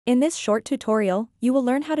In this short tutorial, you will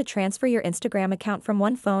learn how to transfer your Instagram account from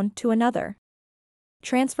one phone to another.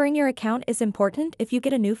 Transferring your account is important if you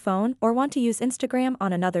get a new phone or want to use Instagram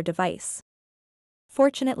on another device.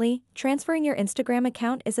 Fortunately, transferring your Instagram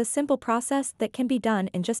account is a simple process that can be done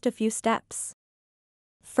in just a few steps.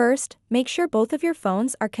 First, make sure both of your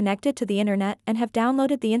phones are connected to the internet and have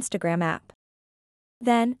downloaded the Instagram app.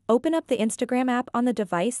 Then, open up the Instagram app on the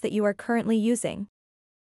device that you are currently using.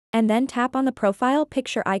 And then tap on the profile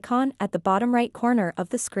picture icon at the bottom right corner of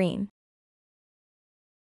the screen.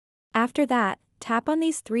 After that, tap on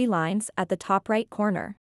these three lines at the top right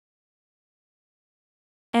corner.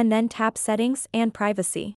 And then tap Settings and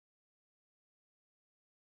Privacy.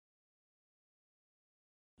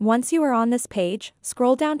 Once you are on this page,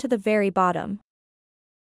 scroll down to the very bottom.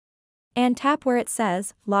 And tap where it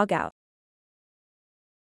says, Log Out.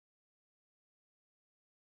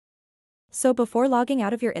 So before logging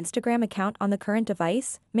out of your Instagram account on the current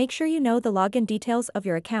device, make sure you know the login details of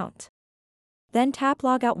your account. Then tap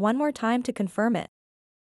Log Out one more time to confirm it.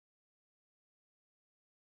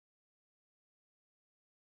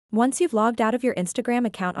 Once you've logged out of your Instagram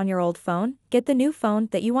account on your old phone, get the new phone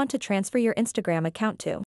that you want to transfer your Instagram account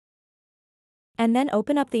to. And then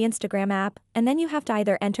open up the Instagram app, and then you have to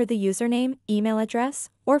either enter the username, email address,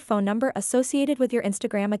 or phone number associated with your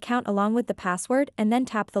Instagram account along with the password and then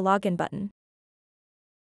tap the login button.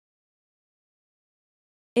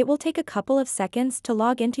 It will take a couple of seconds to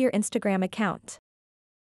log into your Instagram account.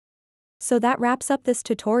 So that wraps up this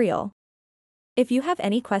tutorial. If you have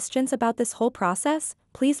any questions about this whole process,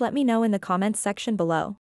 please let me know in the comments section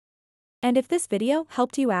below. And if this video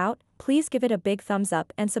helped you out, please give it a big thumbs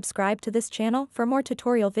up and subscribe to this channel for more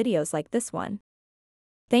tutorial videos like this one.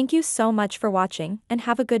 Thank you so much for watching and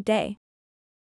have a good day.